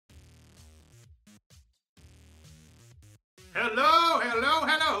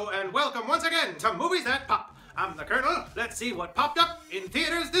Hello, and welcome once again to Movies That Pop. I'm the Kernel. Let's see what popped up in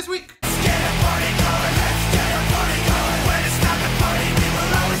theaters this week. Let's get a party going, let's get a party going. When it's not the party, we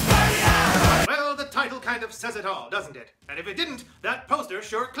will always party hard. Well, the title kind of says it all, doesn't it? And if it didn't, that poster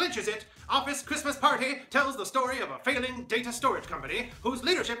sure clinches it. Office Christmas Party tells the story of a failing data storage company whose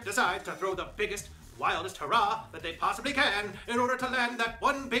leadership decides to throw the biggest, wildest hurrah that they possibly can in order to land that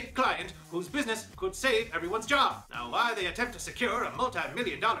one big client whose business could save everyone's job. Now, why they attempt to secure a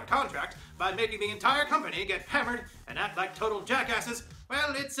multi-million-dollar contract by making the entire company get hammered and act like total jackasses,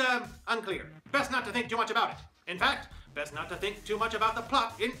 well, it's unclear. Best not to think too much about it. In fact, best not to think too much about the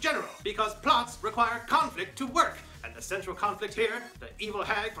plot in general, because plots require conflict to work. And the central conflict here, the evil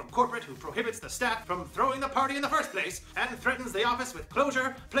hag from corporate who prohibits the staff from throwing the party in the first place and threatens the office with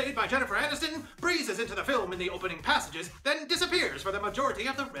closure, played by Jennifer Aniston, breezes into the film in the opening passages, then disappears for the majority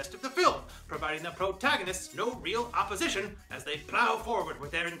of the rest of the film, providing the protagonists no real opposition as they plow forward with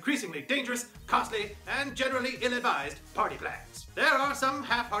their increasingly dangerous, costly, and generally ill-advised party plans. There are some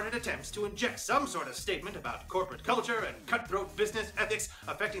half-hearted attempts to inject some sort of statement about corporate culture and cutthroat business ethics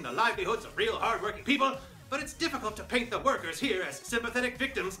affecting the livelihoods of real hard-working people, but it's difficult to paint the workers here as sympathetic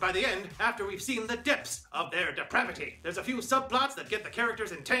victims by the end after we've seen the depths of their depravity. There's a few subplots that get the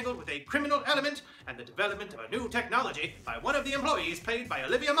characters entangled with a criminal element and the development of a new technology by one of the employees played by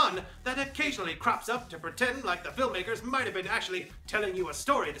Olivia Munn that occasionally crops up to pretend like the filmmakers might have been actually telling you a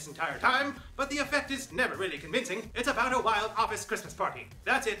story this entire time, but the effect is never really convincing. It's about a wild office Christmas party.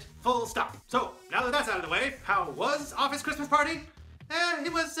 That's it, full stop. So, now that that's out of the way, how was Office Christmas Party?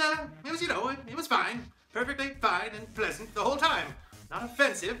 It was fine. Perfectly fine and pleasant the whole time. Not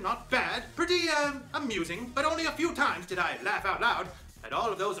offensive, not bad, pretty, amusing, but only a few times did I laugh out loud, and all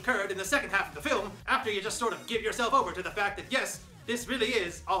of those occurred in the second half of the film, after you just sort of give yourself over to the fact that yes, this really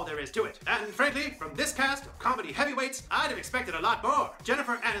is all there is to it. And frankly, from this cast of comedy heavyweights, I'd have expected a lot more.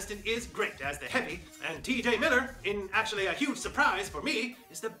 Jennifer Aniston is great as the heavy, and T.J. Miller, in actually a huge surprise for me,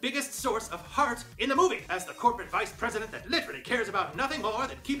 is the biggest source of heart in the movie, as the corporate vice president that literally cares about nothing more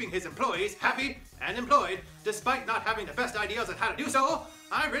than keeping his employees happy and employed, despite not having the best ideas on how to do so.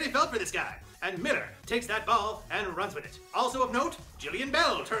 I really felt for this guy. And Miller takes that ball and runs with it. Also of note, Jillian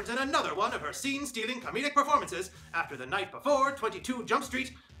Bell turns in another one of her scene-stealing comedic performances after the night before 22 Jump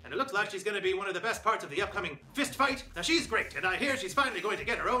Street, and it looks like she's going to be one of the best parts of the upcoming fist fight. Now she's great, and I hear she's finally going to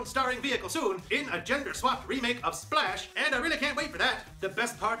get her own starring vehicle soon in a gender-swapped remake of Splash, and I really can't wait for that. The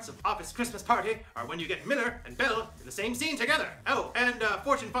best parts of Office Christmas Party are when you get Miller and Bell in the same scene together. Oh, and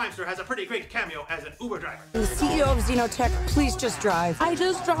Fortune Feimster has a pretty great cameo as an Uber driver. The CEO of Xenotech, please just drive. I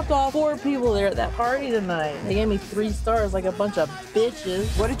just dropped off 4 people there at that party tonight. They gave me 3 stars like a bunch of bitches.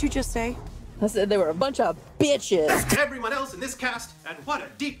 What did you just say? I said they were a bunch of bitches. Everyone else in this cast, and what a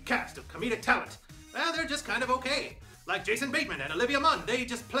deep cast of comedic talent. Well, they're just kind of okay. Like Jason Bateman and Olivia Munn, they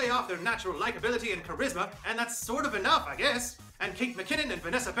just play off their natural likability and charisma, and that's sort of enough, I guess. And Kate McKinnon and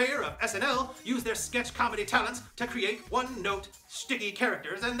Vanessa Bayer of SNL use their sketch comedy talents to create one-note, sticky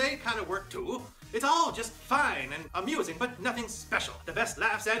characters, and they kind of work too. It's all just fine and amusing, but nothing special. The best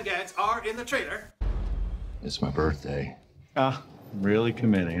laughs and gags are in the trailer. It's my birthday. Really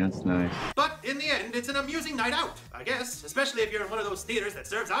committing, that's nice. But in the end, it's an amusing night out, I guess, especially if you're in one of those theaters that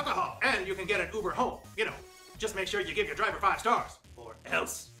serves alcohol, and you can get an Uber home. You know, just make sure you give your driver 5 stars, or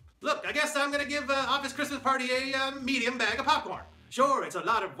else. Look, I guess I'm gonna give Office Christmas Party a medium bag of popcorn. Sure, it's a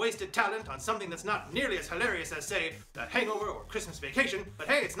lot of wasted talent on something that's not nearly as hilarious as, say, The Hangover or Christmas Vacation, but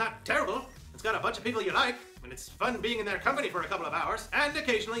hey, it's not terrible. It's got a bunch of people you like, and it's fun being in their company for a couple of hours, and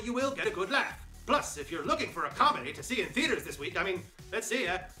occasionally you will get a good laugh. Plus, if you're looking for a comedy to see in theaters this week, I mean, let's see,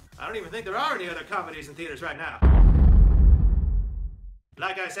 I don't even think there are any other comedies in theaters right now.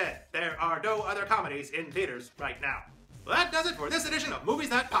 Like I said, there are no other comedies in theaters right now. Well, that does it for this edition of Movies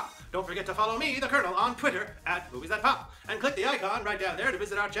That Pop. Don't forget to follow me, the Kernel, on Twitter at moviesthatpop, and click the icon right down there to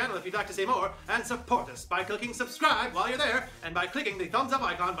visit our channel if you'd like to see more, and support us by clicking subscribe while you're there, and by clicking the thumbs up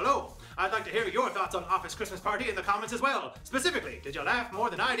icon below. I'd like to hear your thoughts on Office Christmas Party in the comments as well. Specifically, did you laugh more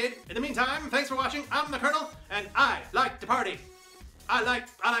than I did? In the meantime, thanks for watching. I'm the Kernel, and I like to party. I like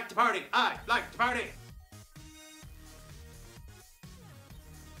to party. I like to party.